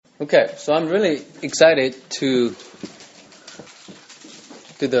Okay, so I'm really excited to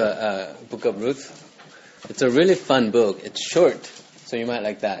do the book of Ruth. It's a really fun book. It's short, so you might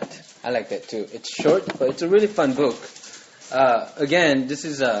like that. I like that too. It's short, but it's a really fun book. Again, this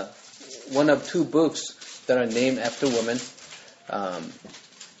is one of two books that are named after women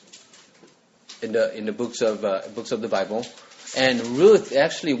in the books of the Bible. And Ruth is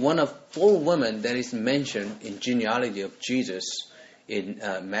actually one of four women that is mentioned in genealogy of Jesus in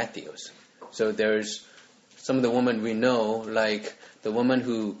Matthew's. So there's some of the women we know, like the woman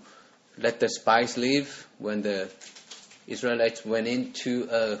who let the spies leave when the Israelites went into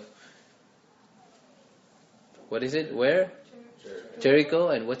what is it? Where? Jericho.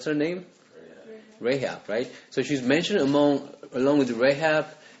 And what's her name? Rahab, right? So she's mentioned along with Rahab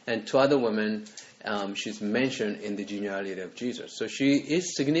and two other women. She's mentioned in the genealogy of Jesus. So she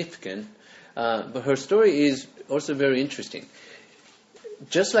is significant, but her story is also very interesting.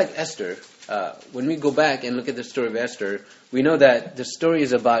 Just like Esther, when we go back and look at the story of Esther, we know that the story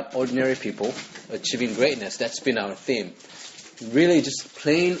is about ordinary people achieving greatness. That's been our theme. Really just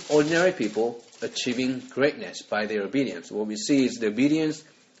plain ordinary people achieving greatness by their obedience. What we see is the obedience,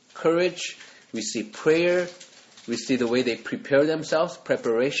 courage, we see prayer, we see the way they prepare themselves,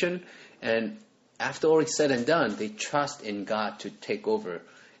 preparation, and after all is said and done, they trust in God to take over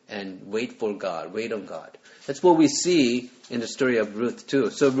and wait for God, wait on God. That's what we see in the story of Ruth too.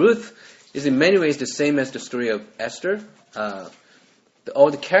 So Ruth is in many ways the same as the story of Esther.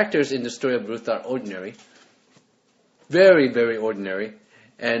 All the characters in the story of Ruth are ordinary. Very, very ordinary.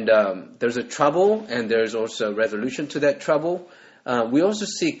 And there's a trouble, and there's also a resolution to that trouble. We also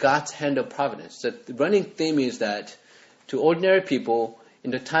see God's hand of providence. The running theme is that to ordinary people,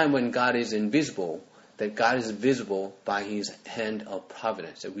 in the time when God is invisible, that God is visible by His hand of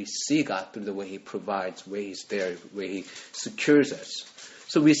providence. That we see God through the way He provides, the way He's there, the way He secures us.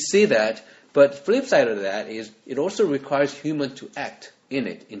 So we see that, but the flip side of that is it also requires human to act in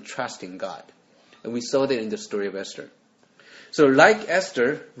it, in trusting God. And we saw that in the story of Esther. So like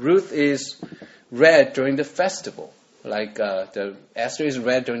Esther, Ruth is read during the festival. Like Esther is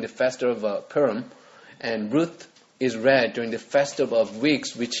read during the festival of Purim, and Ruth is read during the festival of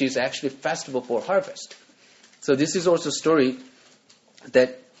weeks, which is actually festival for harvest. So this is also a story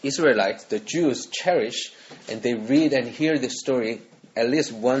that Israelites, the Jews, cherish, and they read and hear this story at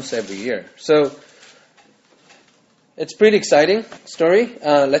least once every year. So it's a pretty exciting story.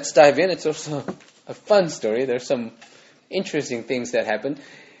 Let's dive in. It's also a fun story. There's some interesting things that happen.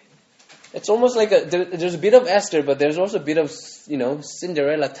 It's almost like there's a bit of Esther, but there's also a bit of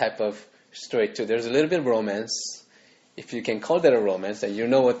Cinderella type of story too. There's a little bit of romance. If you can call that a romance, and you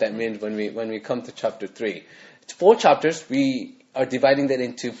know what that means when we come to chapter 3. It's 4 chapters. We are dividing that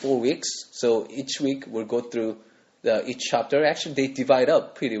into 4 weeks. So each week we'll go through each chapter. Actually, they divide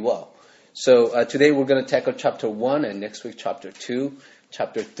up pretty well. So today we're going to tackle chapter 1, and next week chapter 2.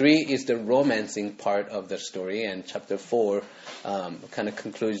 Chapter 3 is the romancing part of the story, and chapter 4 kind of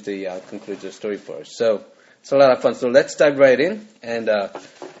concludes the story for us. So it's a lot of fun. So let's dive right in, and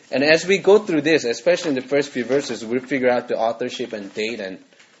as we go through this, especially in the first few verses, we'll figure out the authorship and date and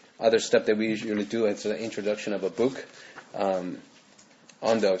other stuff that we usually do as an introduction of a book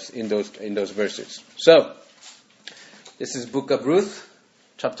in those verses. So this is Book of Ruth,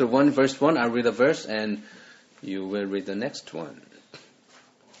 chapter 1, verse 1. I'll read a verse, and you will read the next one.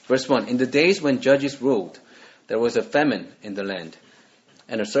 Verse 1, in the days when judges ruled, there was a famine in the land,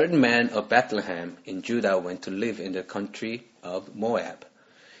 and a certain man of Bethlehem in Judah went to live in the country of Moab,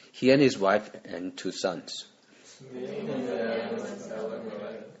 he and his wife and 2 sons. And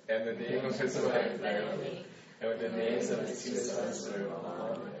the name of his wife Naomi, and the names of his 2 sons were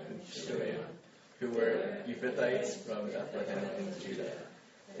Mahlon and Chilion, who were Ephrathites from Bethlehem in Judah.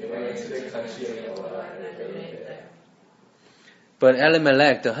 They went into the country of Moab and remained there. But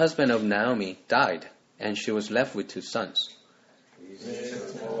Elimelech, the husband of Naomi, died, and she was left with 2 sons.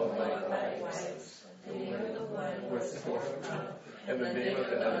 And the name of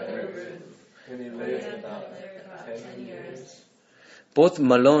the other Ruth, and he lived about 10 years. Both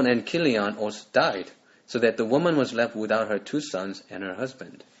Mahlon and Chilion also died, so that the woman was left without her 2 sons and her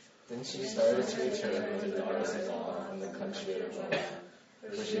husband. Then she started to return to the daughters-in-law from the country of Moab,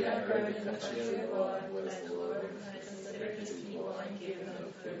 for she had heard the country of Moab was the Lord had considered his people and given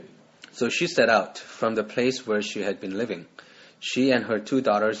them food. So she set out from the place where she had been living, she and her 2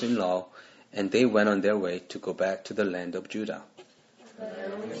 daughters-in-law, and they went on their way to go back to the land of Judah.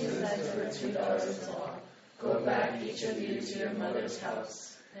 Naomi said to her 2 daughters-in-law, go back each of you to your mother's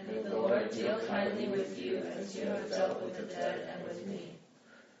house, and may the Lord deal kindly with you as you have dealt with the dead and with me.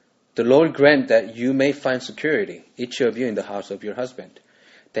 The Lord grant that you may find security, each of you in the house of your husband.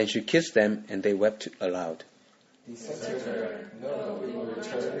 Then she kissed them, and they wept aloud. He said to her, "No, we will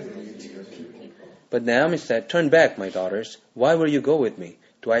return with you to your people." But Naomi said, "Turn back, my daughters. Why will you go with me?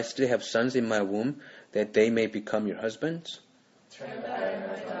 Do I still have sons in my womb, that they may become your husbands?" Turn back,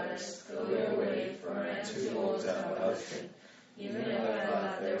 my daughters, go your way, for I am too old to have a husband. Even if I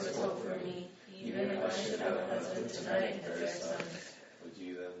thought there was hope for me, even if I should have a husband tonight and bear sons.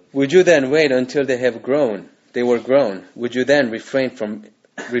 Would you then wait until they have grown? They were grown. Would you then refrain from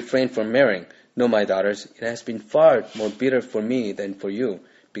marrying? No, my daughters, it has been far more bitter for me than for you,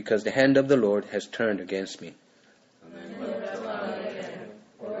 because the hand of the Lord has turned against me.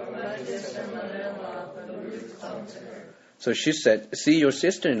 So she said, "See, your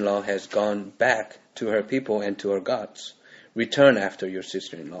sister-in-law has gone back to her people and to her gods. Return after your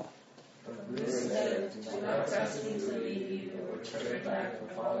sister-in-law." Ruth said, "Do not press me to leave you or turn back from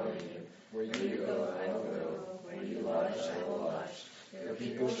following you. Where you go, I will go. Where you lodge, I will lodge. Your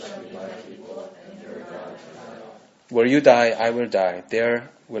people shall be my people, and your God my God. Where you die, I will die. There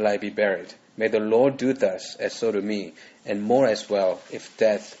will I be buried. May the Lord do thus, as so to me, and more as well,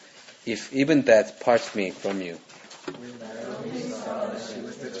 if even death parts me from you." When Naomi saw that she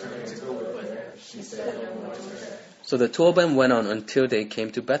was determined to go with her, she said no more to her. So the two of them went on until they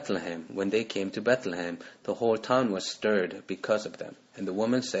came to Bethlehem. When they came to Bethlehem, the whole town was stirred because of them. And the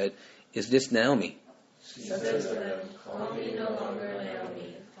woman said, "Is this Naomi?" She said to them, "Call me no longer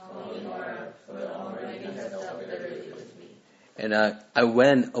Naomi, call me Mara, for the Almighty has dealt bitterly with me. And I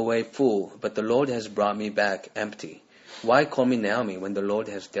went away full, but the Lord has brought me back empty. Why call me Naomi when the Lord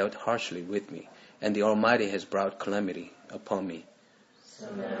has dealt harshly with me, and the Almighty has brought calamity upon me?" So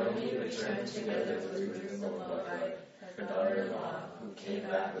Naomi returned together with Ruth the Moabite, her daughter-in-law, who came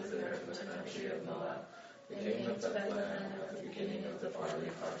back with her from the country of Moab. They came up to Bethlehem at the beginning of the barley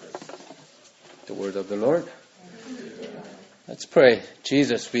harvest. The word of the Lord. Let's pray.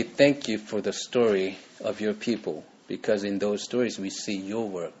 Jesus, we thank you for the story of your people, because in those stories we see your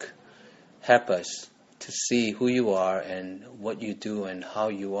work. Help us to see who you are and what you do and how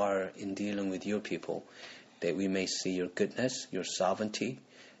you are in dealing with your people, that we may see your goodness, your sovereignty,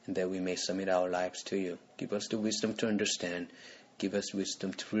 and that we may submit our lives to you. Give us the wisdom to understand. Give us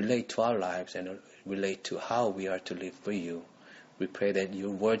wisdom to relate to our lives and relate to how we are to live for you. We pray that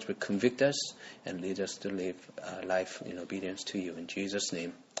your words will convict us and lead us to live life in obedience to you. In Jesus'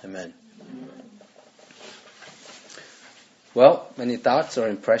 name, amen. Well, any thoughts or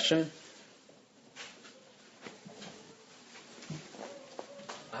impression?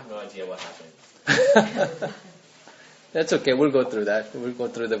 I have no idea what happened. That's okay. We'll go through that. We'll go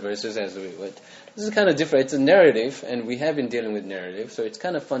through the verses as we would. This is kind of different. It's a narrative, and we have been dealing with narrative, so it's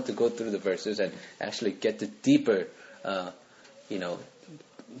kind of fun to go through the verses and actually get the deeper,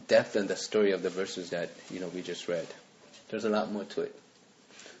 depth in the story of the verses that we just read. There's a lot more to it.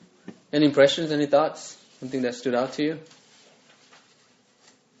 Any impressions? Any thoughts? Something that stood out to you?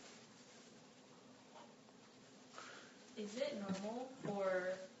 Is it normal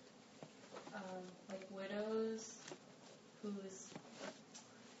for widows whose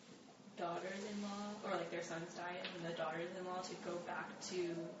daughters-in-law or their sons die and the daughters-in-law to go back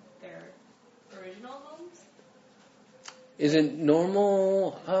to their original homes? Is it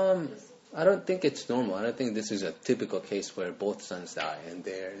normal? I don't think it's normal. I don't think this is a typical case where both sons die and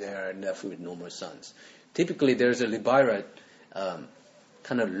they are left with no more sons. Typically, there's a Levirate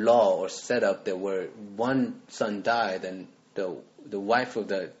kind of law or setup that where one son died, and the wife of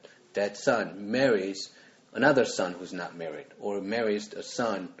the dead son marries another son who's not married, or marries a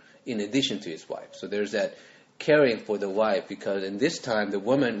son in addition to his wife. So there's that caring for the wife, because in this time the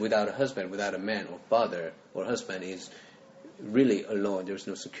woman without a husband, without a man or father or husband, is really alone. There's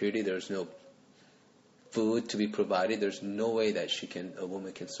no security. There's no food to be provided. There's no way that a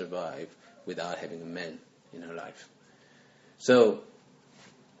woman can survive without having a man in her life. So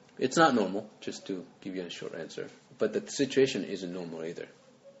it's not normal, just to give you a short answer. But the situation isn't normal either.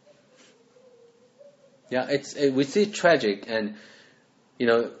 Yeah, we see it tragic, and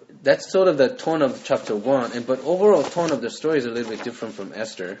that's sort of the tone of chapter 1. But overall tone of the story is a little bit different from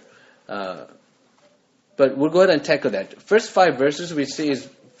Esther. But we'll go ahead and tackle that. First 5 verses we see is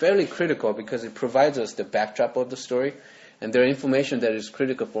fairly critical because it provides us the backdrop of the story, and there are information that is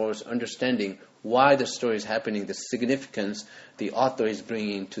critical for us understanding why the story is happening, the significance the author is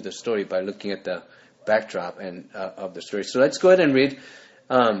bringing to the story by looking at the backdrop and of the story. So let's go ahead and read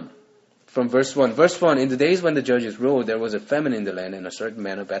from verse 1. Verse 1, "In the days when the judges ruled, there was a famine in the land, and a certain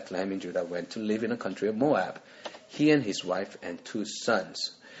man of Bethlehem in Judah went to live in a country of Moab, he and his wife and 2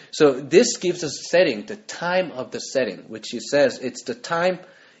 sons." So this gives us a setting, the time of the setting, which he says it's the time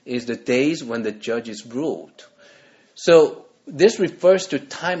is the days when the judges ruled. So this refers to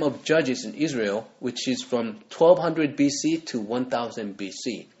time of judges in Israel, which is from 1200 BC to 1000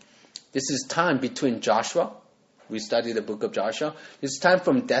 BC. This is time between Joshua. We study the book of Joshua. This is time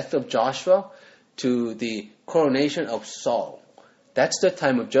from death of Joshua to the coronation of Saul. That's the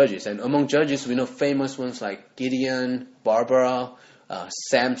time of judges. And among judges, we know famous ones like Gideon, Barbara,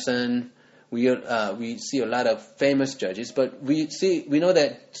 Samson. We see a lot of famous judges, but we know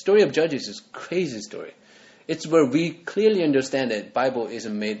that story of Judges is a crazy story. It's where we clearly understand that Bible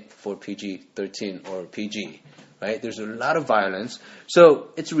isn't made for PG-13 or PG, right? There's a lot of violence. So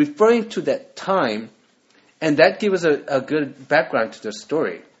it's referring to that time, and that gives us a good background to the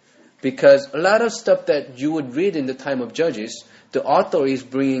story. Because a lot of stuff that you would read in the time of Judges, the author is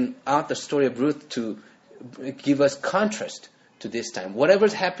bringing out the story of Ruth to give us contrast to this time.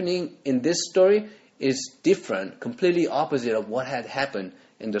 Whatever's happening in this story is different, completely opposite of what had happened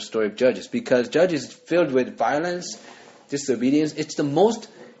in the story of Judges. Because Judges is filled with violence, disobedience. It's the most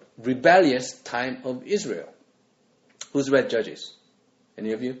rebellious time of Israel. Who's read Judges?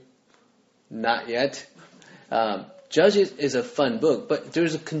 Any of you? Not yet. Judges is a fun book, but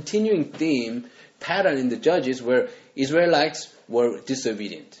there's a continuing theme, pattern in the Judges where Israelites were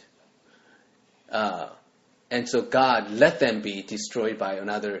disobedient. And so God let them be destroyed by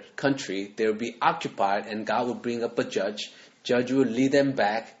another country. They will be occupied, and God will bring up a judge. Judge will lead them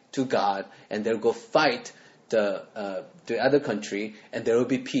back to God, and they'll go fight the other country, and there will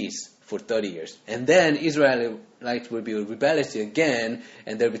be peace for 30 years. And then Israelites will be rebellious again,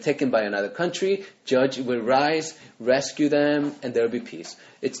 and they'll be taken by another country. Judge will rise, rescue them, and there will be peace.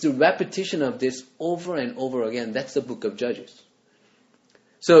 It's the repetition of this over and over again. That's the book of Judges.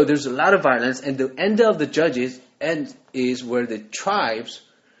 So there's a lot of violence, and the end of the Judges is where the tribes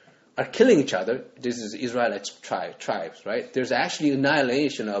are killing each other. This is Israelite tribes, right? There's actually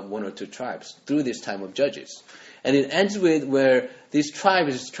annihilation of one or two tribes through this time of Judges. And it ends with where these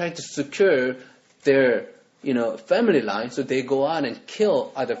tribes is trying to secure their, family line, so they go out and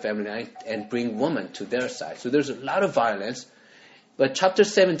kill other family lines and bring women to their side. So there's a lot of violence. But chapter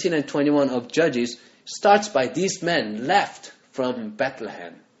 17 and 21 of Judges starts by these men left from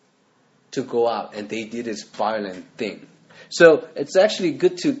Bethlehem to go out, and they did this violent thing. So it's actually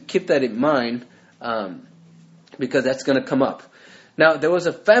good to keep that in mind because that's going to come up. Now, there was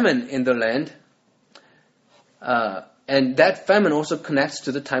a famine in the land, and that famine also connects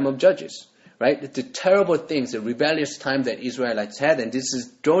to the time of Judges, right? The terrible things, the rebellious time that Israelites had, and this is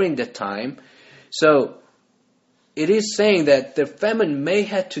during that time. So it is saying that the famine may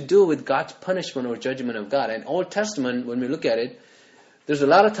have to do with God's punishment or judgment of God. And Old Testament, when we look at it, there's a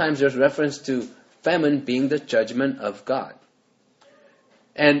lot of times there's reference to famine being the judgment of God.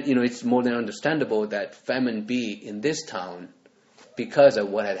 And, it's more than understandable that famine be in this town because of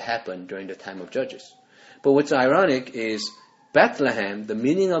what had happened during the time of Judges. But what's ironic is Bethlehem, the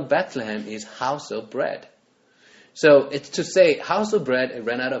meaning of Bethlehem is house of bread. So it's to say house of bread and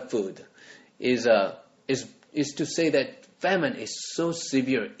ran out of food is to say that famine is so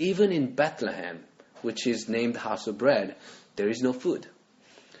severe. Even in Bethlehem, which is named house of bread, there is no food.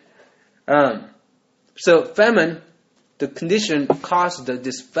 So famine, the condition caused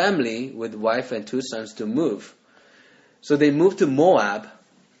this family with wife and two sons to move. So they moved to Moab.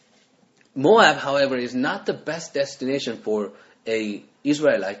 Moab, however, is not the best destination for an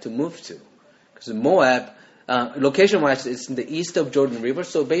Israelite to move to. Because Moab, location-wise, is in the east of Jordan River.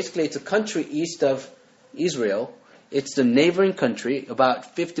 So basically, it's a country east of Israel. It's the neighboring country,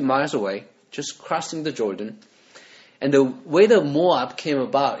 about 50 miles away, just crossing the Jordan. And the way the Moab came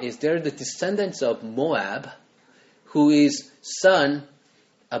about is they're the descendants of Moab, who is son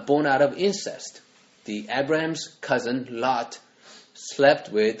born out of incest. The Abraham's cousin, Lot,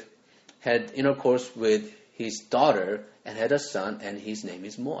 had intercourse with his daughter and had a son, and his name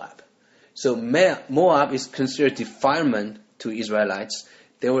is Moab. So Moab is considered defilement to Israelites.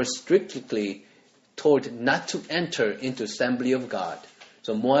 They were strictly told not to enter into assembly of God.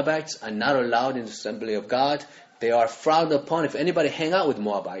 So Moabites are not allowed in the assembly of God. They are frowned upon. If anybody hang out with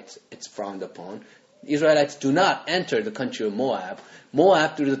Moabites, it's frowned upon. Israelites do not enter the country of Moab.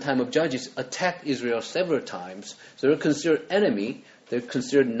 Moab, through the time of Judges, attacked Israel several times. So they're considered enemy. They're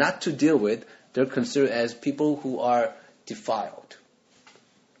considered not to deal with. They're considered as people who are defiled.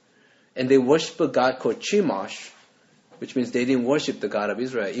 And they worship a god called Chemosh, which means they didn't worship the God of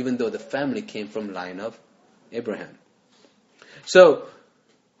Israel, even though the family came from the line of Abraham. So,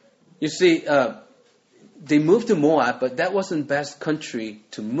 you see, they moved to Moab, but that wasn't the best country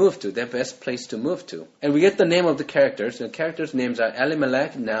to move to, the best place to move to. And we get the name of the characters. The characters' names are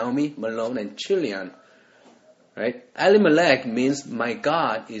Elimelech, Naomi, Malon, and Chilion. Right? Elimelech means, my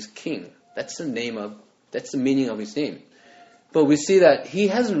God is king. That's the meaning of his name. But we see that he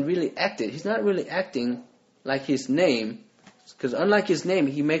hasn't really acted. He's not really acting like his name, because unlike his name,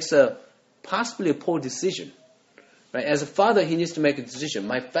 he makes possibly a poor decision. Right? As a father, he needs to make a decision.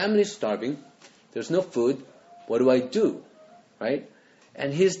 My family is starving. There's no food. What do I do? Right?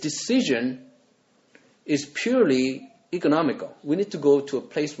 And his decision is purely economical. We need to go to a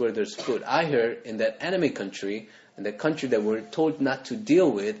place where there's food. I heard in that enemy country, and the country that we're told not to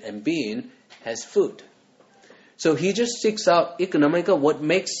deal with and be in, has food. So he just seeks out economical, what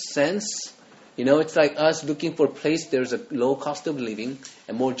makes sense. It's like us looking for a place there's a low cost of living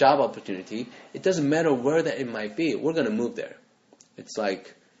and more job opportunity. It doesn't matter where that it might be. We're going to move there. It's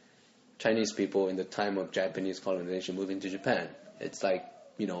like Chinese people in the time of Japanese colonization moving to Japan. It's like,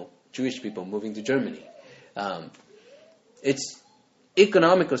 Jewish people moving to Germany. It's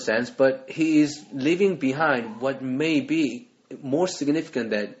economical sense, but he is leaving behind what may be more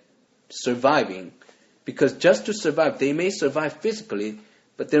significant than surviving. Because just to survive, they may survive physically,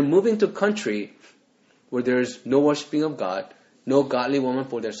 but they're moving to a country where there's no worshiping of God, no godly woman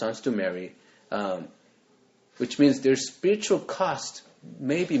for their sons to marry, which means their spiritual cost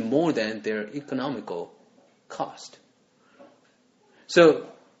may be more than their economical cost. So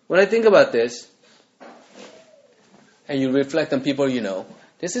when I think about this, and you reflect on people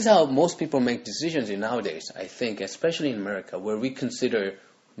this is how most people make decisions nowadays, I think, especially in America, where we consider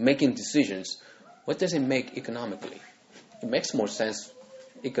making decisions. What does it make economically? It makes more sense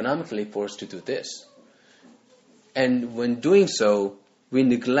economically for us to do this. And when doing so, we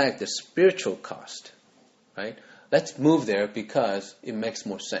neglect the spiritual cost, right? Let's move there because it makes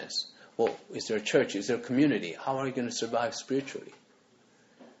more sense. Well, is there a church? Is there a community? How are you going to survive spiritually?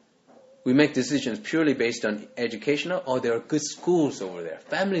 We make decisions purely based on educational, or there are good schools over there.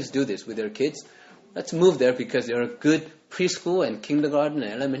 Families do this with their kids. Let's move there because there are good preschool and kindergarten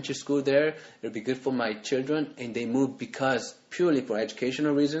and elementary school there. It'll be good for my children. And they move because purely for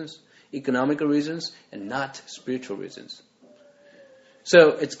educational reasons, economical reasons, and not spiritual reasons.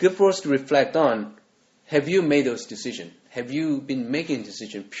 So it's good for us to reflect on, have you made those decisions? Have you been making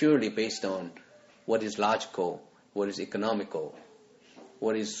decisions purely based on what is logical, what is economical,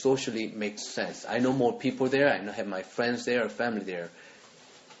 what is socially makes sense? I know more people there. I have my friends there, or family there.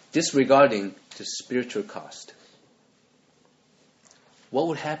 Disregarding the spiritual cost. What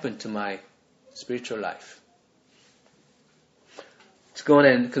would happen to my spiritual life? Let's go on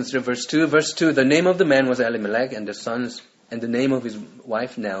and consider verse 2. Verse 2, the name of the man was Elimelech, and the name of his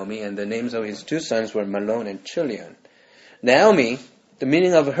wife Naomi, and the names of his two sons were Mahlon and Chilion. Naomi, the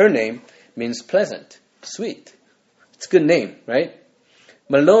meaning of her name, means pleasant, sweet. It's a good name, right?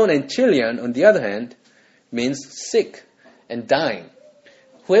 Mahlon and Chilion, on the other hand, means sick and dying.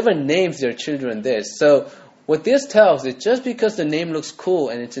 Whoever names their children this. So what this tells is just because the name looks cool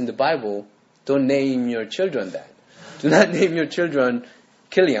and it's in the Bible, don't name your children that. Do not name your children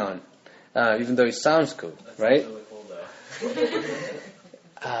Kilion, even though it sounds cool, right? Really cool, though.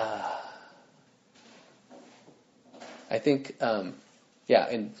 I think,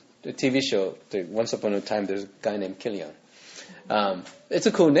 in the TV show, Once Upon a Time, there's a guy named Kilion. It's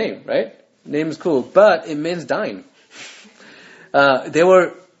a cool name, right? Name is cool, but it means dying. They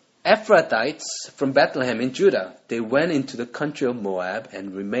were Ephrathites from Bethlehem in Judah. They went into the country of Moab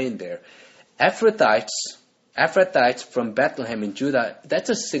and remained there. Ephrathites from Bethlehem in Judah, that's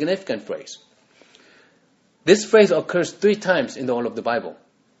a significant phrase. This phrase occurs 3 times in the whole of the Bible.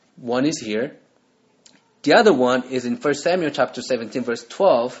 One is here. The other one is in 1 Samuel chapter 17, verse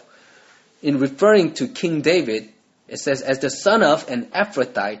 12. In referring to King David, it says, as the son of an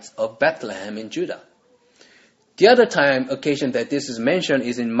Ephrathite of Bethlehem in Judah. The other occasion that this is mentioned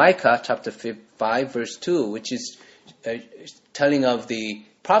is in Micah chapter 5, verse 2, which is telling of the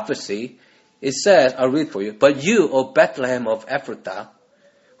prophecy. It says, I'll read for you, but you, O Bethlehem of Ephrathah,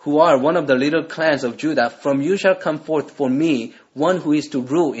 who are one of the little clans of Judah, from you shall come forth for me one who is to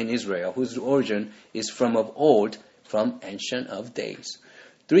rule in Israel, whose origin is from of old, from ancient of days.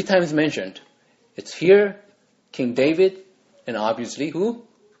 3 times mentioned. It's here, King David, and obviously who?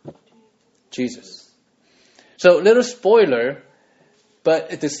 Jesus. So, little spoiler,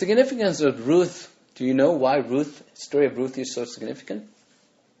 but the significance of Ruth, do you know why the story of Ruth is so significant?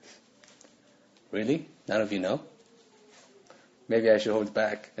 Really? None of you know? Maybe I should hold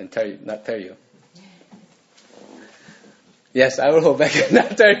back and not tell you. Yes, I will hold back and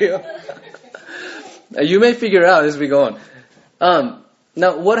not tell you. You may figure out as we go on.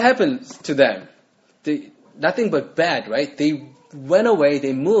 Now, what happens to them? Nothing but bad, right? They went away,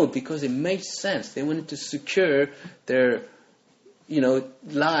 they moved because it made sense. They wanted to secure their,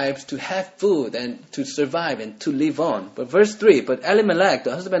 lives, to have food and to survive and to live on. But verse 3, but Elimelech,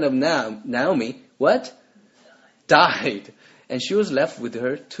 the husband of Naomi, what? Died. and she was left with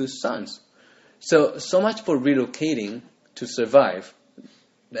her 2 sons. So much for relocating to survive.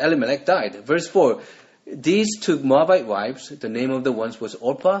 Elimelech died. Verse 4, these 2 Moabite wives, the name of the one was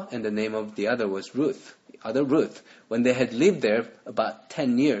Orpah, and the name of the other was Ruth. When they had lived there about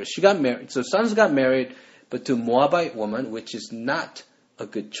 10 years. She got married. So sons got married, but to Moabite woman, which is not a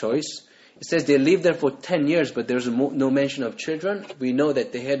good choice. It says they lived there for 10 years, but there's no mention of children. We know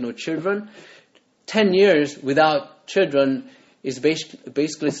that they had no children. 10 years without children is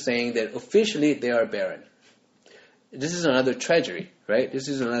basically saying that officially they are barren. This is another tragedy, right? This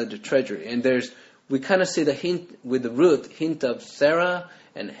is another tragedy. And we kind of see the hint with the Ruth, hint of Sarah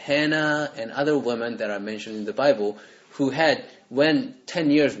and Hannah and other women that are mentioned in the Bible who went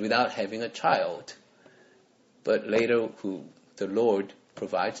 10 years without having a child. But later the Lord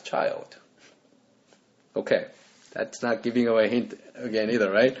provides child. Okay, that's not giving away a hint again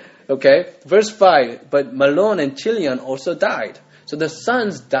either, right? Okay, verse 5, but Mahlon and Chilion also died. So the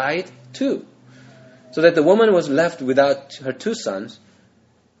sons died too. So that the woman was left without her 2 sons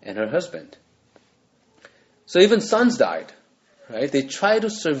and her husband. So even sons died, right? They try to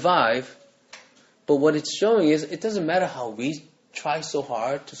survive, but what it's showing is it doesn't matter how we try so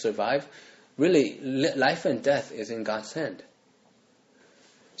hard to survive. Really, life and death is in God's hand.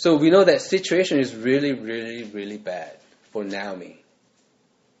 So we know that situation is really, really, really bad for Naomi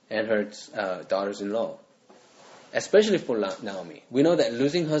and her daughters-in-law. Especially for Naomi. We know that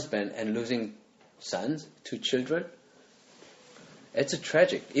losing husband and losing sons, 2 children, it's a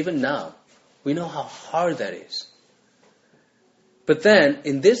tragic. Even now, we know how hard that is. But then,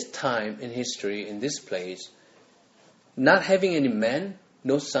 in this time in history, in this place, not having any men,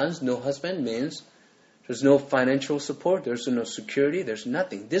 no sons, no husband means there's no financial support, there's no security, there's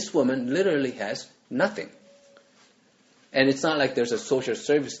nothing. This woman literally has nothing. And it's not like there's a social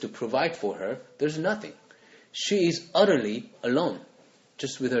service to provide for her. There's nothing. She is utterly alone,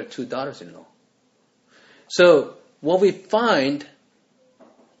 just with her 2 daughters-in-law. So, what we find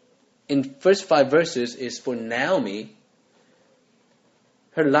in first 5 verses is for Naomi,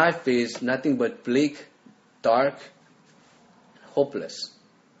 her life is nothing but bleak, dark, hopeless.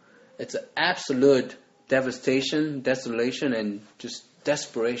 It's an absolute devastation, desolation, and just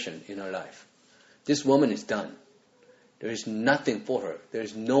desperation in her life. This woman is done. There is nothing for her. There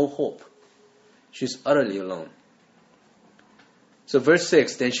is no hope. She's utterly alone. So verse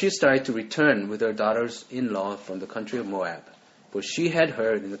 6, then she started to return with her daughters-in-law from the country of Moab. For she had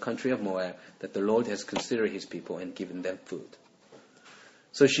heard in the country of Moab that the Lord has considered his people and given them food.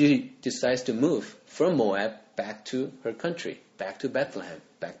 So she decides to move from Moab back to her country, back to Bethlehem,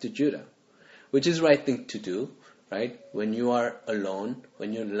 back to Judah. Which is the right thing to do, right? When you are alone,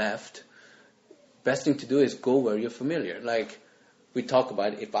 when you're left, best thing to do is go where you're familiar. Like we talk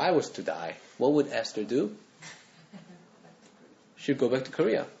about, if I was to die, what would Esther do? She'd go back to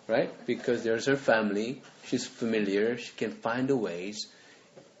Korea, right? Because there's her family, she's familiar, she can find the ways.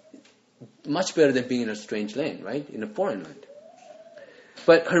 Much better than being in a strange land, right? In a foreign land.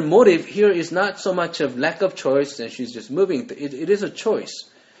 But her motive here is not so much of lack of choice and she's just moving. It is a choice.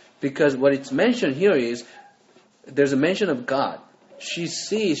 Because what it's mentioned here is, there's a mention of God. She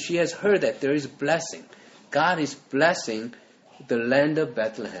has heard that there is blessing. God is blessing the land of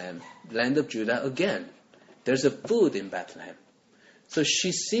Bethlehem, land of Judah again. There's a food in Bethlehem. So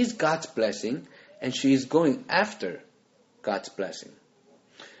she sees God's blessing and she is going after God's blessing.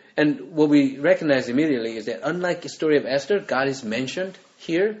 And what we recognize immediately is that unlike the story of Esther, God is mentioned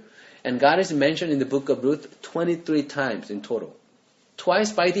here. And God is mentioned in the book of Ruth 23 times in total.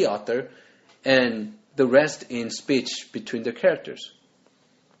 Twice by the author, and the rest in speech between the characters.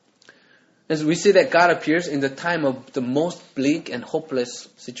 As we see that God appears in the time of the most bleak and hopeless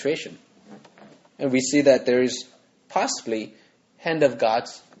situation. And we see that there is possibly hand of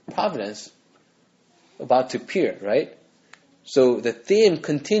God's providence about to appear, right? So the theme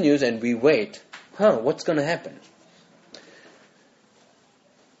continues and we wait. What's going to happen?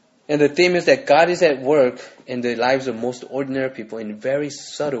 And the theme is that God is at work in the lives of most ordinary people in a very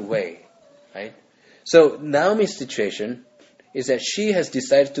subtle way, right? So Naomi's situation is that she has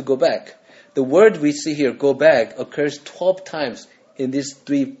decided to go back. The word we see here, go back, occurs 12 times in these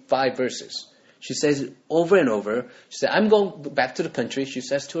 5 verses. She says it over and over. She said, I'm going back to the country. She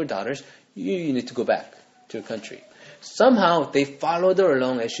says to her daughters, you need to go back to your country. Somehow they followed her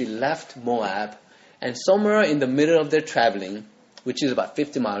along as she left Moab, and somewhere in the middle of their traveling, which is about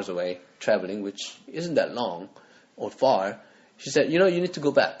 50 miles away, traveling, which isn't that long or far, she said, you need to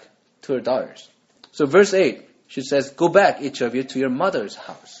go back to her daughters. So verse 8, she says, go back, each of you, to your mother's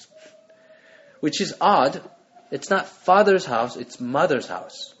house. Which is odd. It's not father's house, it's mother's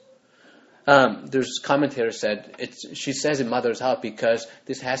house. there's commentators said she says in mother's house because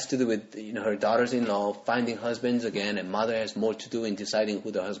this has to do with her daughters-in-law finding husbands again, and mother has more to do in deciding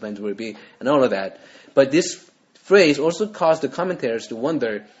who the husbands will be and all of that. But this phrase also caused the commentators to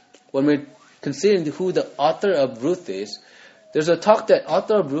wonder, when we're considering who the author of Ruth is, there's a talk that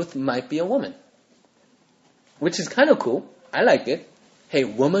author of Ruth might be a woman, which is kind of cool. I like it. Hey,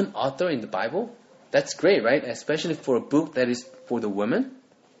 woman author in the Bible? That's great, right? Especially for a book that is for the women.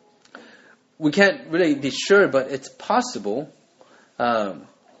 We can't really be sure, but it's possible. And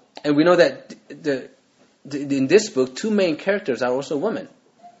we know that in this book, two main characters are also women.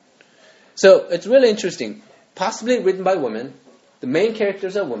 So it's really interesting. Possibly written by women. The main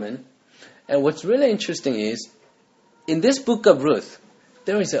characters are women. And what's really interesting is, in this book of Ruth,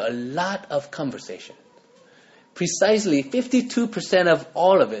 there is a lot of conversation. Precisely 52% of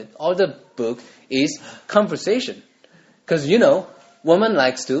all of it, all the book, is conversation. Because, woman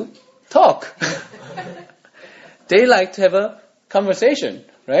likes to talk. They like to have a conversation,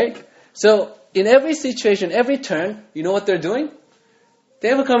 right? So, in every situation, every turn, you know what they're doing? They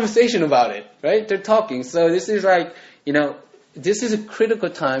have a conversation about it, right? They're talking. So this is like, this is a critical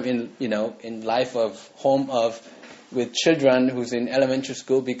time in life of home with children who's in elementary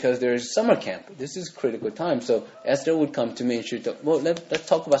school, because there is summer camp. This is a critical time. So Esther would come to me and she'd talk, let's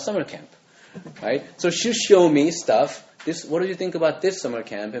talk about summer camp, right? So she'll show me stuff. What do you think about this summer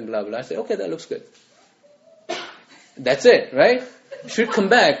camp? And blah, blah. I say, okay, that looks good. That's it, right? She'd come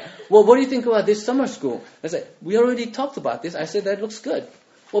back. Well, what do you think about this summer school? I said, we already talked about this. I said, that looks good.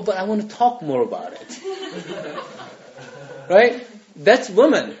 Well, but I want to talk more about it. Right? That's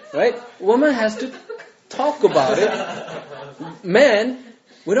woman, right? Woman has to talk about it. Men,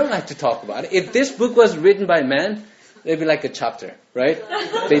 we don't like to talk about it. If this book was written by men, it'd be like a chapter, right?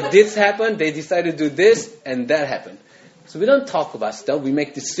 This happened, they decided to do this, and that happened. So we don't talk about stuff, we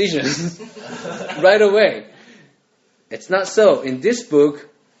make decisions right away. It's not so. In this book,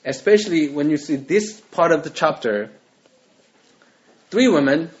 especially when you see this part of the chapter, 3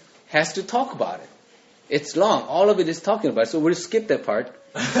 women has to talk about it. It's long. All of it is talking about it. So we'll skip that part.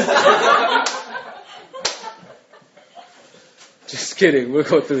 Just kidding. We'll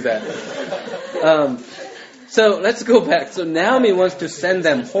go through that. So let's go back. So Naomi wants to send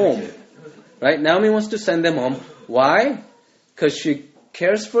them home. Right? Naomi wants to send them home. Why? Because she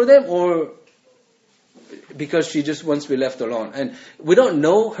cares for them, or because she just wants to be left alone? And we don't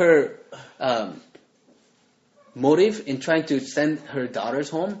know her motive in trying to send her daughters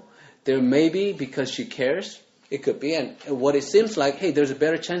home. There may be because she cares. It could be. And what it seems like, hey, there's a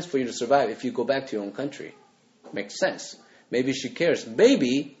better chance for you to survive if you go back to your own country. Makes sense. Maybe she cares.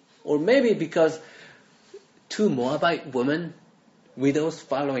 Maybe because 2 Moabite women, widows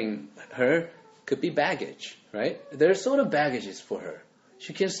following her, could be baggage, right? There are sort of baggages for her.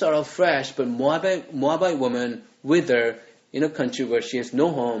 She can start off fresh, but Moabite woman with her in a country where she has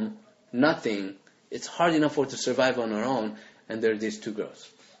no home, nothing. It's hard enough for her to survive on her own, and there are these 2 girls.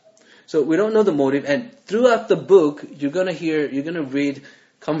 So we don't know the motive, and throughout the book, you're gonna read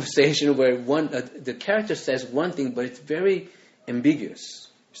conversation where the character says one thing, but it's very ambiguous.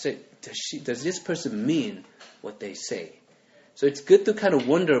 You say, does this person mean what they say? So it's good to kind of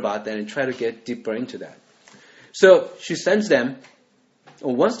wonder about that and try to get deeper into that. So she sends them,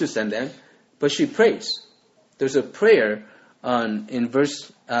 or wants to send them, but she prays. There's a prayer in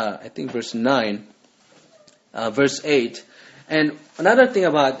verse 9, verse 8. And another thing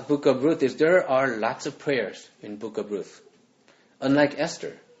about the book of Ruth is there are lots of prayers in book of Ruth, unlike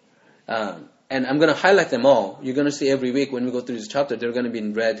Esther. And I'm going to highlight them all. You're going to see every week when we go through this chapter, they're going to be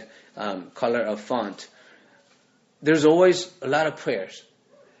in red color of font. There's always a lot of prayers.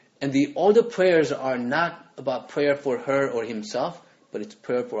 And all the prayers are not about prayer for her or himself, but it's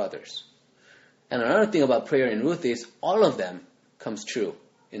prayer for others. And another thing about prayer in Ruth is all of them comes true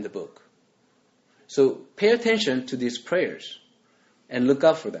in the book. So pay attention to these prayers and look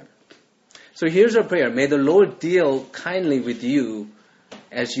out for them. So here's our prayer. May the Lord deal kindly with you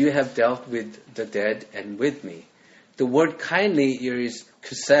as you have dealt with the and with me. The word kindly here is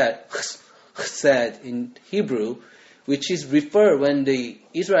chesed in Hebrew, which is referred when the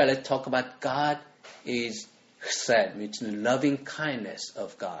Israelites talk about God is chesed, which is the loving kindness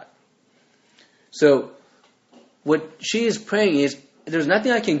of God. So what she is praying is, there's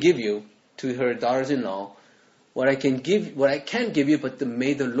nothing I can give you, to her daughters-in-law. What I can't give you, but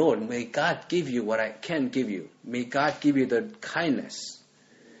may the Lord, may God give you what I can give you. May God give you the kindness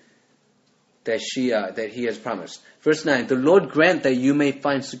that He has promised. Verse 9, the Lord grant that you may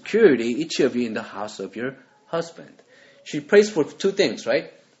find security, each of you, in the house of your husband. She prays for 2 things,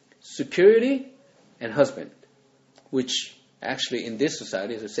 right? Security and husband, which actually in this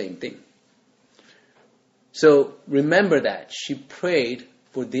society is the same thing. So remember that she prayed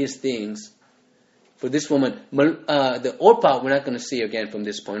for these things, for this woman. The Orpah, we're not going to see again from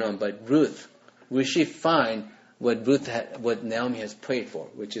this point on, but Ruth, will she find what what Naomi has prayed for,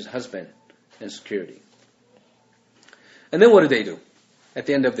 which is husband and security. And then what do? At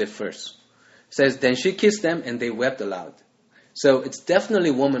the end of the verse, it says, then she kissed them and they wept aloud. So it's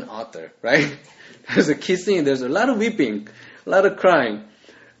definitely woman author, right? There's a kissing, there's a lot of weeping, a lot of crying.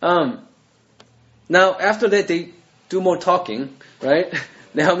 Now, after that, they do more talking, right?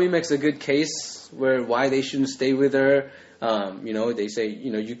 Naomi makes a good case why they shouldn't stay with her. They say,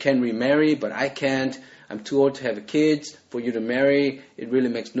 you can remarry, but I can't. I'm too old to have kids for you to marry. It really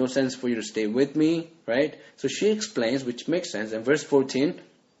makes no sense for you to stay with me, right? So she explains, which makes sense. And verse 14,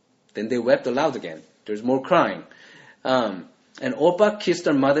 then they wept aloud again. There's more crying. And Orpah kissed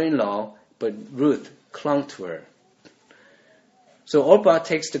her mother-in-law, but Ruth clung to her. So Orpah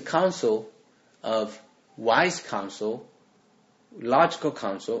takes the counsel of wise counsel, logical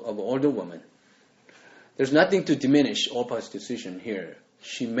counsel of older woman. There's nothing to diminish Orpah's decision here.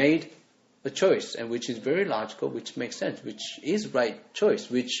 She made a choice, and which is very logical, which makes sense, which is right choice,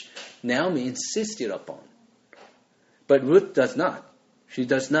 which Naomi insisted upon. But Ruth does not. She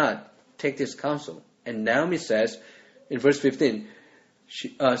does not take this counsel. And Naomi says, in verse 15,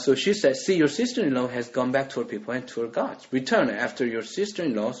 so she says, see, your sister-in-law has gone back to her people and to her gods. Return after your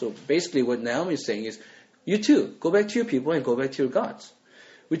sister-in-law. So basically what Naomi is saying is, you too, go back to your people and go back to your gods.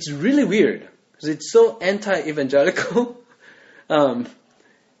 Which is really weird, because it's so anti-evangelical.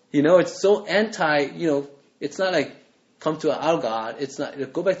 It's so it's not like, come to our God. It's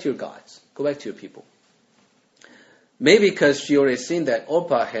not, go back to your gods. Go back to your people. Maybe because she already seen that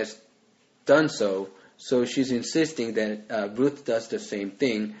Orpah has done so she's insisting that Ruth does the same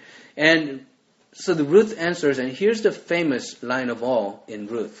thing. And so the Ruth answers, and here's the famous line of all in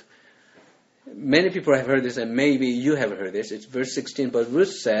Ruth. Many people have heard this, and maybe you have heard this. It's verse 16. But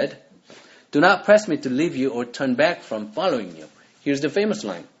Ruth said, do not press me to leave you or turn back from following you. Here's the famous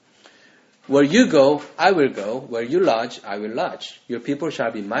line. Where you go, I will go. Where you lodge, I will lodge. Your people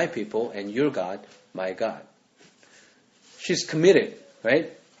shall be my people, and your God, my God. She's committed,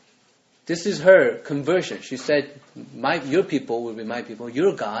 right? This is her conversion. She said, your people will be my people.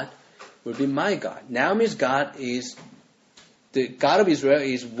 Your God will be my God. Naomi's God is, the God of Israel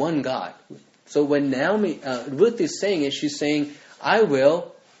is one God. So when Ruth is saying it, she's saying, I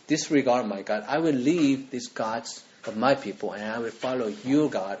will disregard my God. I will leave these gods of my people and I will follow your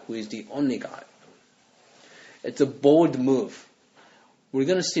God, who is the only God. It's a bold move. We're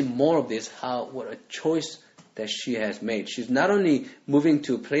going to see more of this, what a choice that she has made. She's not only moving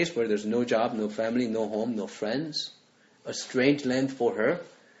to a place where there's no job, no family, no home, no friends, a strange land for her,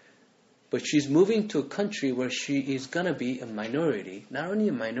 but she's moving to a country where she is going to be a minority, not only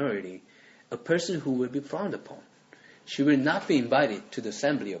a minority, a person who will be frowned upon. She will not be invited to the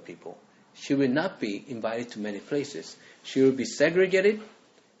assembly of people. She will not be invited to many places. She will be segregated.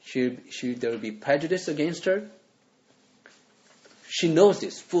 There will be prejudice against her. She knows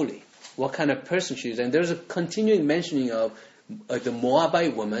this fully, what kind of person she is. And there's a continuing mentioning of the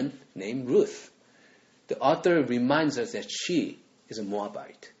Moabite woman named Ruth. The author reminds us that she is a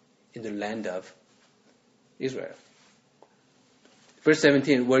Moabite in the land of Israel. Verse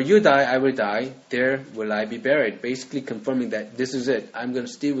 17, where you die, I will die. There will I be buried. Basically confirming that this is it. I'm going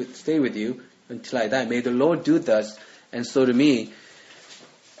to stay with you until I die. May the Lord do thus, and so to me.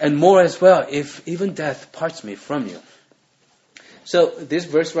 And more as well, if even death parts me from you. So this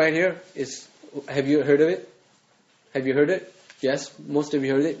verse right here is, have you heard of it? Have you heard it? Yes, most of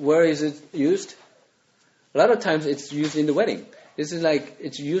you heard it. Where is it used? A lot of times it's used in the wedding. This is like,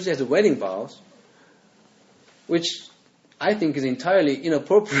 it's used as a wedding vows, which I think is entirely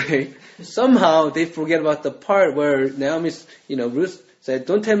inappropriate. Somehow they forget about the part where Naomi's, Ruth said,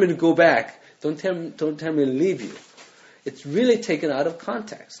 don't tell me to go back. Don't tell me to leave you. It's really taken out of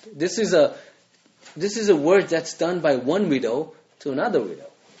context. This is a word that's done by one widow to another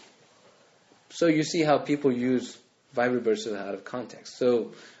widow. So you see how people use Bible verses out of context.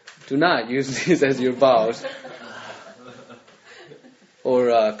 So do not use this as your vows.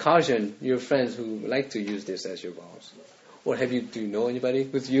 Or caution your friends who like to use this as your vows. Or do you know anybody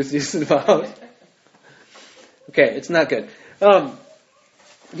who's used this as vows? Okay, it's not good.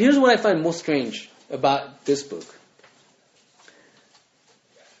 Here's what I find most strange about this book.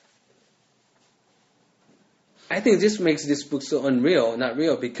 I think this makes this book so not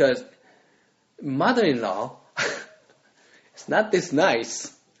real, because mother-in-law is not this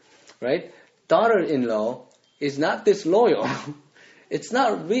nice, right? Daughter-in-law is not this loyal. It's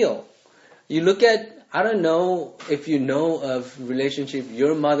not real. You look at I don't know if you know of relationship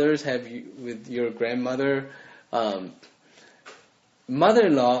your mothers have with your grandmother.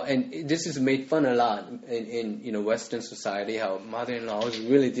 Mother-in-law, and this is made fun a lot in Western society, how mother-in-law is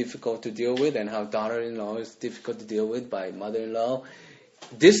really difficult to deal with and how daughter-in-law is difficult to deal with by mother-in-law.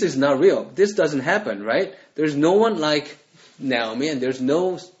 This is not real. This doesn't happen, right? There's no one like Naomi and there's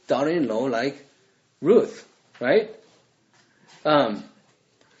no daughter-in-law like Ruth, right?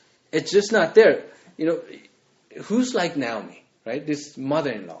 It's just not there. Who's like Naomi, right? This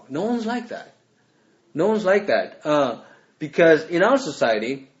mother-in-law. No one's like that. No one's like that. Because in our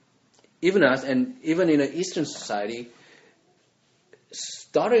society, even us, and even in an Eastern society,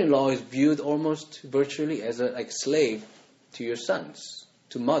 daughter-in-law is viewed almost virtually as a slave to your sons,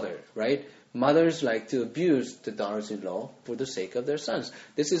 to mother, right? Mothers like to abuse the daughters-in-law for the sake of their sons.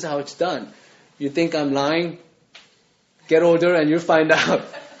 This is how it's done. You think I'm lying? Get older and you'll find out,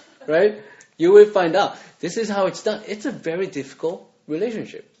 right? You will find out. This is how it's done. It's a very difficult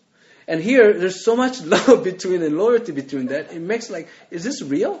relationship. And here, there's so much love between and loyalty between that. It makes is this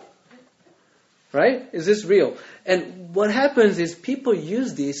real? Right? Is this real? And what happens is people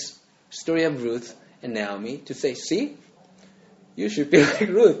use this story of Ruth and Naomi to say, see, you should be like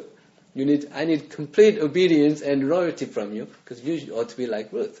Ruth. I need complete obedience and loyalty from you because you ought to be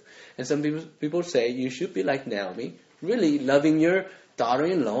like Ruth. And some people say you should be like Naomi, really loving your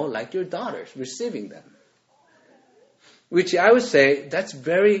daughter-in-law like your daughters, receiving them. Which I would say that's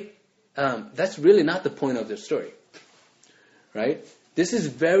really not the point of the story, right? This is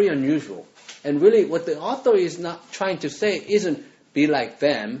very unusual. And really what the author is not trying to say isn't be like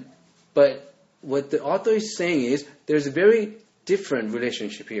them, but what the author is saying is there's a very different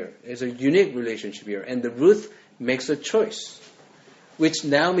relationship here. There's a unique relationship here. And the Ruth makes a choice, which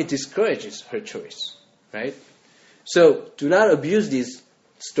Naomi discourages her choice, right? So do not abuse this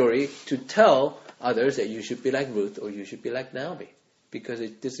story to tell others that you should be like Ruth or you should be like Naomi, because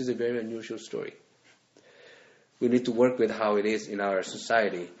this is a very unusual story. We need to work with how it is in our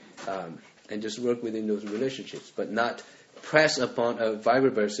society and just work within those relationships, but not press upon Bible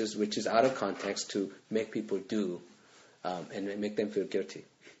verses which is out of context to make people do and make them feel guilty.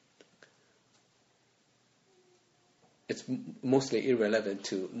 It's mostly irrelevant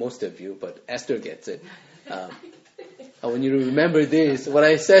to most of you, but Esther gets it. I want you to remember this, what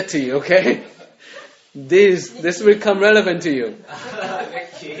I said to you, okay? This will come relevant to you.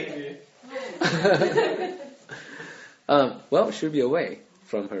 Well, she'll be away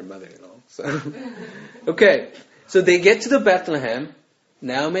from her mother-in-law. So. Okay, so they get to the Bethlehem,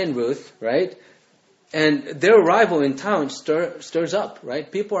 Naomi and Ruth, right? And their arrival in town stirs up, right?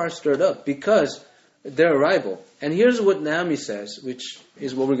 People are stirred up because their arrival. And here's what Naomi says, which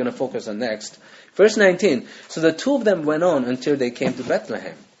is what we're going to focus on next. Verse 19, so the two of them went on until they came to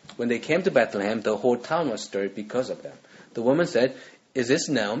Bethlehem. When they came to Bethlehem, the whole town was stirred because of them. The woman said, is this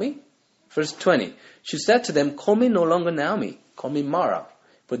Naomi? Verse 20, she said to them, call me no longer Naomi, call me Mara,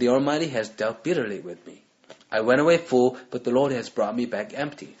 for the Almighty has dealt bitterly with me. I went away full, but the Lord has brought me back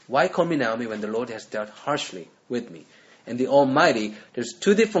empty. Why call me Naomi when the Lord has dealt harshly with me? And the Almighty, there's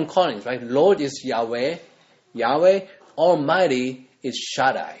two different callings, right? Lord is Yahweh. Almighty is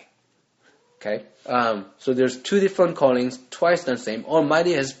Shaddai. Okay? So there's two different callings, twice the same.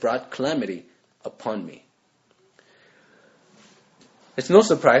 Almighty has brought calamity upon me. It's no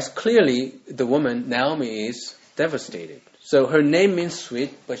surprise. Clearly, the woman, Naomi, is devastated. So her name means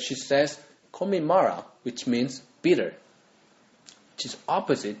sweet, but she says, call me Mara, which means bitter, which is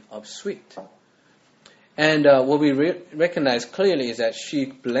opposite of sweet. And what we recognize clearly is that she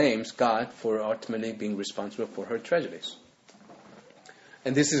blames God for ultimately being responsible for her tragedies.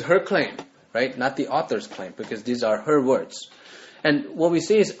 And this is her claim, right? Not the author's claim, because these are her words. And what we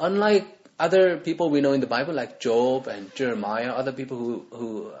see is, unlike other people we know in the Bible, like Job and Jeremiah, other people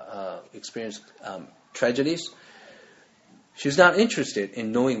who experienced tragedies, she's not interested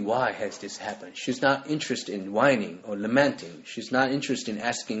in knowing why has this happened. She's not interested in whining or lamenting. She's not interested in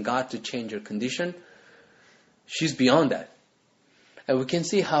asking God to change her condition. She's beyond that. And we can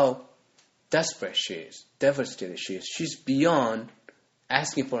see how desperate she is, devastated she is. She's beyond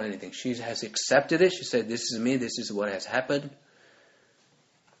asking for anything. She has accepted it. She said, this is me, this is what has happened.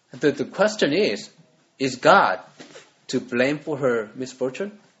 The question is God to blame for her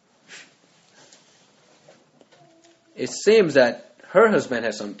misfortune? It seems that her husband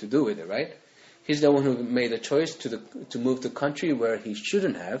has something to do with it, right? He's the one who made a choice to move to country where he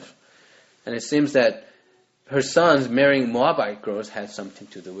shouldn't have. And it seems that her sons marrying Moabite girls had something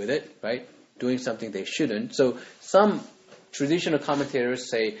to do with it, right? Doing something they shouldn't. So some traditional commentators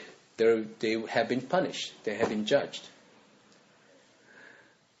say they have been punished. They have been judged.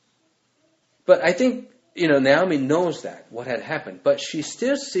 But I think, Naomi knows that, what had happened. But she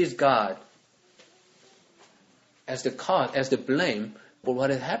still sees God as the cause, as the blame for what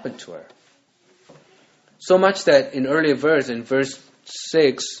had happened to her. So much that in earlier verse, in verse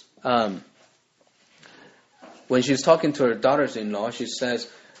 6, when she's talking to her daughters-in-law, she says,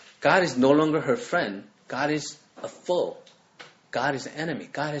 God is no longer her friend. God is a foe. God is an enemy.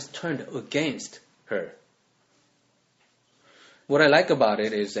 God has turned against her. What I like about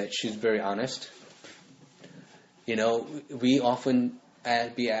it is that she's very honest. We often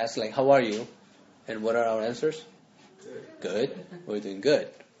be asked, like, how are you? And what are our answers? Good. We're doing good,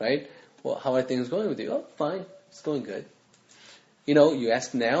 right? Well, how are things going with you? Oh, fine. It's going good. You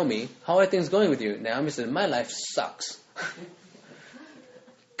ask Naomi, how are things going with you? Naomi said, my life sucks.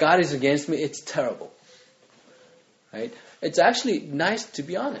 God is against me. It's terrible. Right? It's actually nice to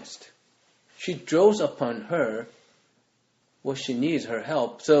be honest. She draws upon her what she needs, her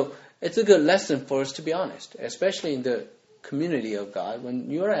help. So it's a good lesson for us to be honest, especially in the community of God. When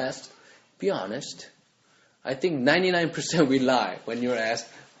you're asked, be honest. I think 99% we lie when you're asked,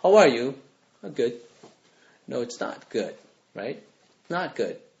 how are you? Oh, good. No, it's not good, right? Not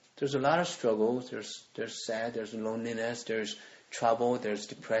good. There's a lot of struggles. There's sad, there's loneliness, there's trouble, there's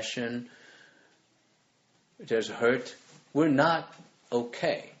depression, there's hurt. We're not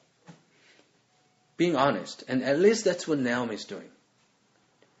okay. Being honest. And at least that's what Naomi's doing.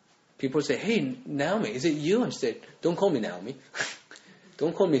 People say, hey, Naomi, is it you? I said, don't call me Naomi.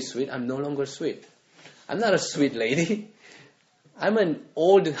 Don't call me sweet. I'm no longer sweet. I'm not a sweet lady. I'm an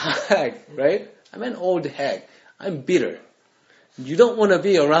old hag, right? I'm an old hag. I'm bitter. You don't want to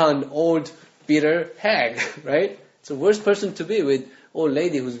be around old, bitter hag, right? It's the worst person to be with old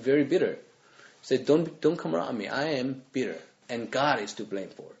lady who's very bitter. Say, don't come around me. I am bitter. And God is to blame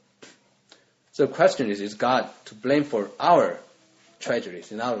for it. So the question is God to blame for our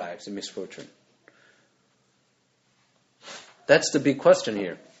tragedies in our lives and misfortune? That's the big question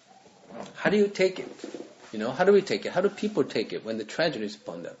here. How do you take it? How do we take it? How do people take it when the tragedy is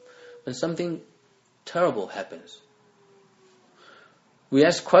upon them? When something terrible happens? We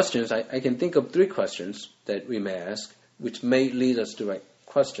ask questions. I can think of 3 questions that we may ask, which may lead us to right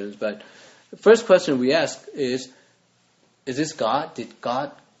questions. But the first question we ask is this God? Did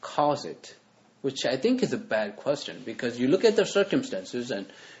God cause it? Which I think is a bad question, because you look at the circumstances and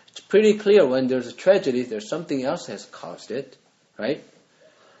it's pretty clear when there's a tragedy, there's something else has caused it, right?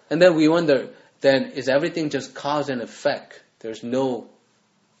 And then we wonder, then is everything just cause and effect? There's no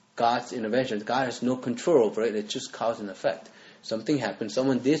God's intervention. God has no control over it. It's just cause and effect. Something happened,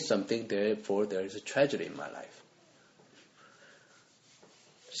 someone did something, therefore there is a tragedy in my life.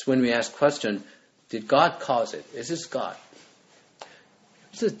 It's when we ask question, did God cause it? Is this God?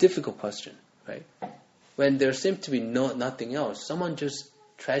 It's a difficult question, right? When there seems to be nothing else, someone just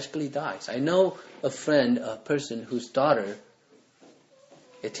tragically dies. I know a friend, a person whose daughter,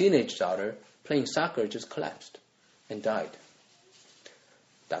 a teenage daughter, playing soccer just collapsed and died.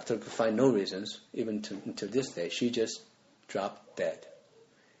 Doctor could find no reasons, even until this day. She just dropped dead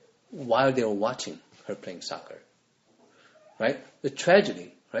while they were watching her playing soccer. Right? The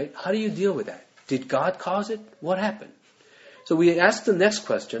tragedy, right? How do you deal with that? Did God cause it? What happened? So we ask the next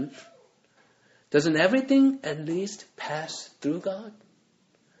question, doesn't everything at least pass through God?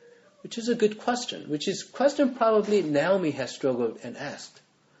 Which is a good question, which is a question probably Naomi has struggled and asked.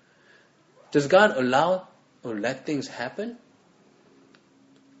 Does God allow or let things happen?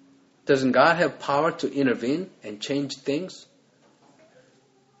 Doesn't God have power to intervene and change things?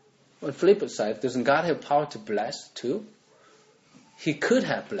 On the flip side, doesn't God have power to bless too? He could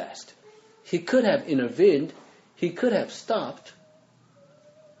have blessed. He could have intervened. He could have stopped.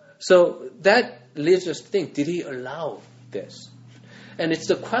 So that leads us to think, did He allow this? And it's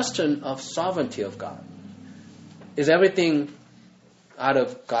the question of sovereignty of God. Is everything out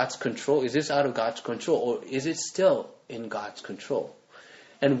of God's control? Is this out of God's control? Or is it still in God's control?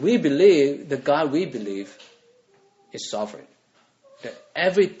 And we believe, the God we believe is sovereign. That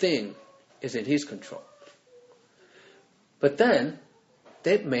everything is in His control. But then,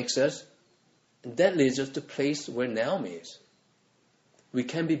 that leads us to the place where Naomi is. We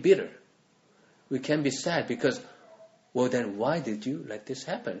can be bitter. We can be sad because, well then why did you let this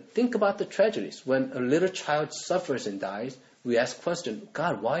happen? Think about the tragedies. When a little child suffers and dies, we ask the question,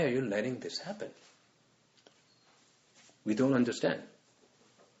 God, why are you letting this happen? We don't understand.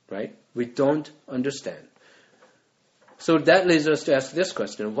 Right? We don't understand. So that leads us to ask this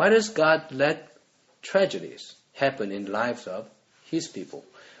question. Why does God let tragedies happen in the lives of His people?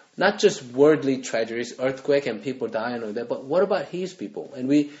 Not just worldly tragedies, earthquake and people die and all that, but what about His people?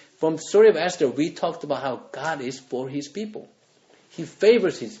 And from the story of Esther, we talked about how God is for His people. He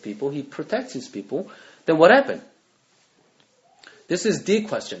favors His people. He protects His people. Then what happened? This is the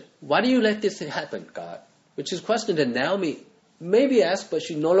question. Why do you let this happen, God? Which is a question that Naomi maybe asked, but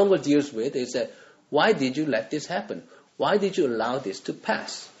she no longer deals with, is that, why did you let this happen? Why did you allow this to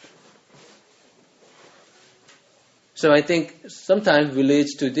pass? So I think sometimes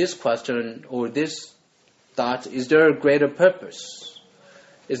relates to this question or this thought, is there a greater purpose?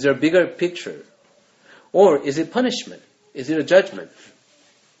 Is there a bigger picture? Or is it punishment? Is it a judgment?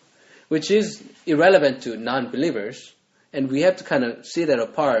 Which is irrelevant to non-believers. And we have to kind of see that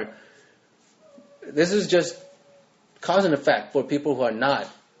apart. This is just cause and effect for people who are not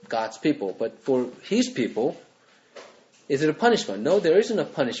God's people. But for His people, is it a punishment? No, there isn't a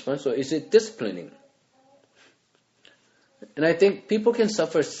punishment. So is it disciplining? And I think people can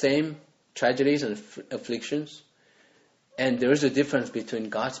suffer same tragedies and afflictions. And there is a difference between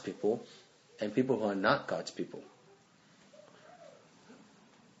God's people and people who are not God's people.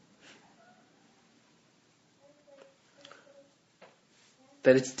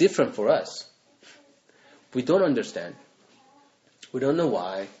 That it's different for us. We don't understand. We don't know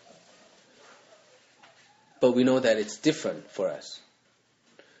why. But we know that it's different for us.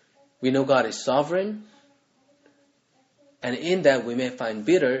 We know God is sovereign. And in that we may find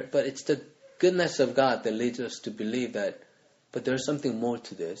bitter, but it's the goodness of God that leads us to believe that, but there's something more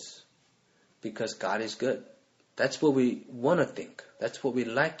to this. Because God is good. That's what we want to think. That's what we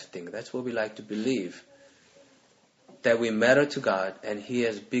like to think. That's what we like to believe. That we matter to God and He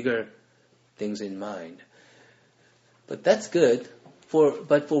has bigger things in mind. But that's good.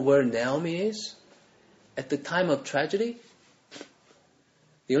 But for where Naomi is, at the time of tragedy,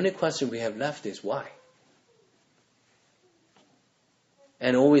 the only question we have left is why?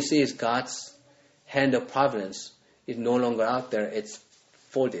 And all we see is God's hand of providence is no longer out there. It's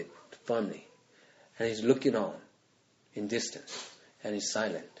folded firmly. And He's looking on in distance. And He's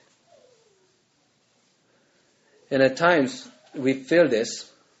silent. And at times, we feel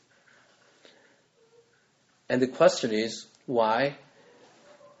this. And the question is, why?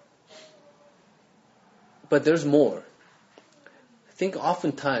 But there's more. I think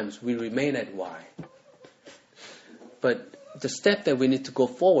oftentimes we remain at why. But the step that we need to go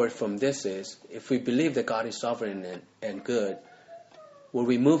forward from this is, if we believe that God is sovereign and good, what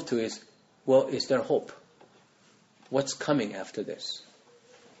we move to is, well, is there hope? What's coming after this?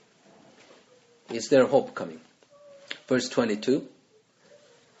 Is there hope coming? Verse 22.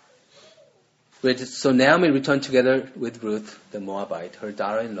 So Naomi returned together with Ruth the Moabite, her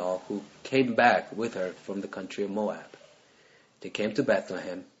daughter-in-law, who came back with her from the country of Moab. They came to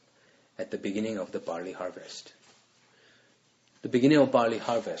Bethlehem at the beginning of the barley harvest. The beginning of barley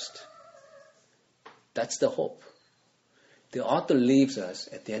harvest. That's the hope. The author leaves us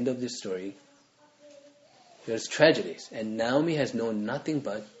at the end of this story. There's tragedies, and Naomi has known nothing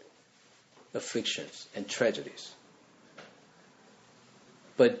but afflictions and tragedies.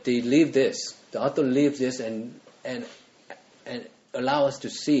 But they leave this. The author leaves this and allow us to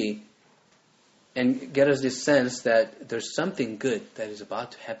see and get us this sense that there's something good that is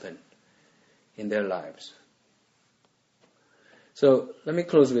about to happen in their lives. So let me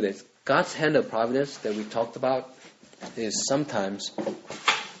close with this. God's hand of providence that we talked about is sometimes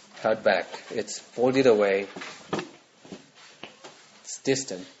held back. It's folded away. It's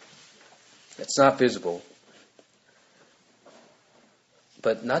distant. It's not visible.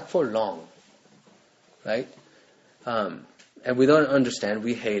 But not for long. Right? And we don't understand.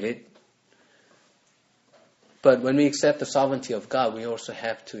 We hate it. But when we accept the sovereignty of God, we also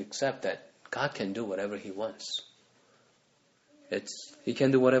have to accept that God can do whatever He wants. He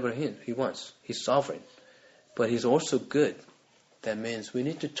can do whatever He wants. He's sovereign. But He's also good. That means we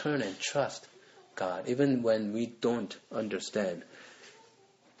need to turn and trust God, even when we don't understand.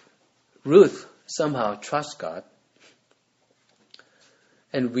 Ruth somehow trusts God.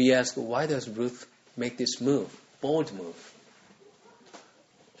 And we ask, why does Ruth make this move, bold move?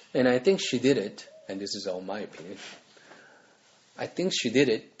 And I think she did it, and this is all my opinion. I think she did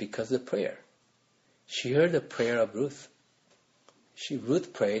it because of prayer. She heard the prayer of Ruth.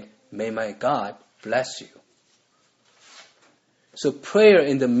 Ruth prayed, may my God bless you. So prayer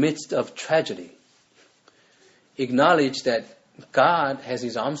in the midst of tragedy. Acknowledge that God has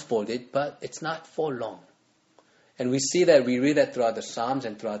His arms folded, but it's not for long. And we see that, we read that throughout the Psalms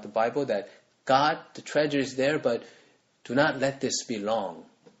and throughout the Bible, that God, the tragedy is there, but do not let this be long.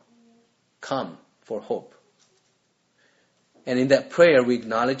 Come for hope. And in that prayer, we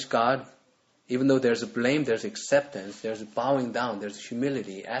acknowledge God. Even though there's a blame, there's acceptance, there's a bowing down, there's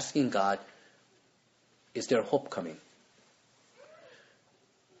humility, asking God, is there hope coming?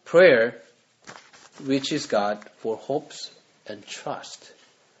 Prayer reaches God for hopes and trust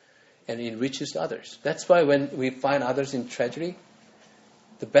and enriches others. That's why when we find others in tragedy,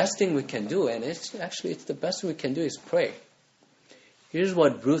 the best thing we can do, and it's the best thing we can do, is pray. Here's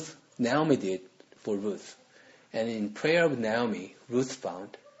what Naomi did for Ruth. And in prayer with Naomi, Ruth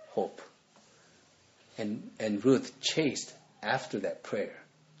found hope. And Ruth chased after that prayer,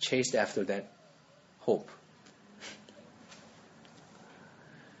 chased after that hope.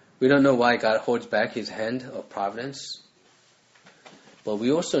 We don't know why God holds back his hand of providence, but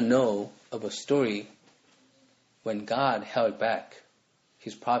we also know of a story when God held back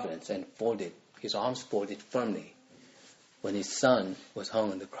his providence and his arms folded firmly when his son was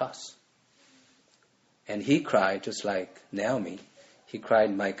hung on the cross. And he cried, just like Naomi, he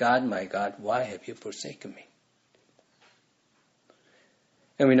cried, my God, why have you forsaken me?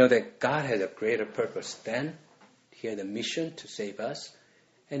 And we know that God has a greater purpose than he had a mission to save us,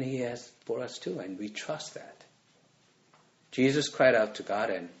 and he has for us too, and we trust that. Jesus cried out to God,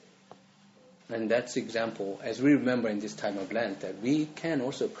 and that's the example, as we remember in this time of Lent, that we can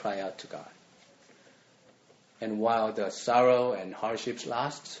also cry out to God. And while the sorrow and hardships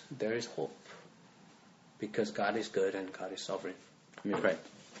last, there is hope, because God is good and God is sovereign. Let me pray.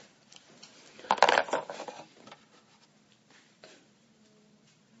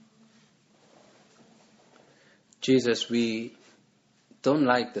 Jesus, we don't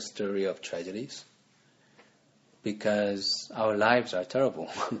like the story of tragedies because our lives are terrible.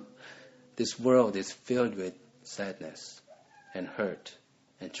 This world is filled with sadness and hurt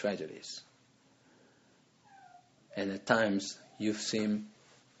and tragedies. And at times you seem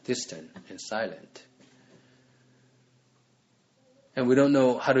distant and silent. And we don't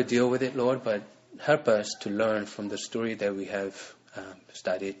know how to deal with it, Lord, but help us to learn from the story that we have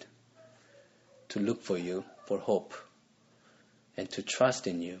studied, to look for you for hope, and to trust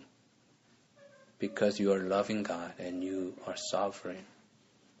in you, because you are a loving God and you are sovereign.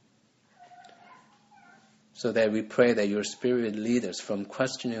 So that we pray that your Spirit will lead us from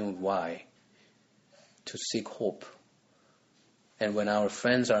questioning why to seek hope. And when our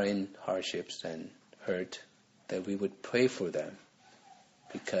friends are in hardships and hurt, that we would pray for them,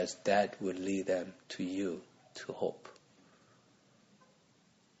 because that would lead them to you, to hope.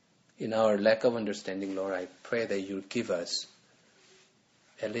 In our lack of understanding, Lord, I pray that you'll give us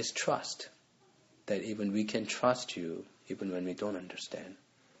at least trust, that even we can trust you even when we don't understand.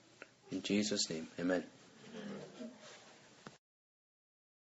 In Jesus' name, amen.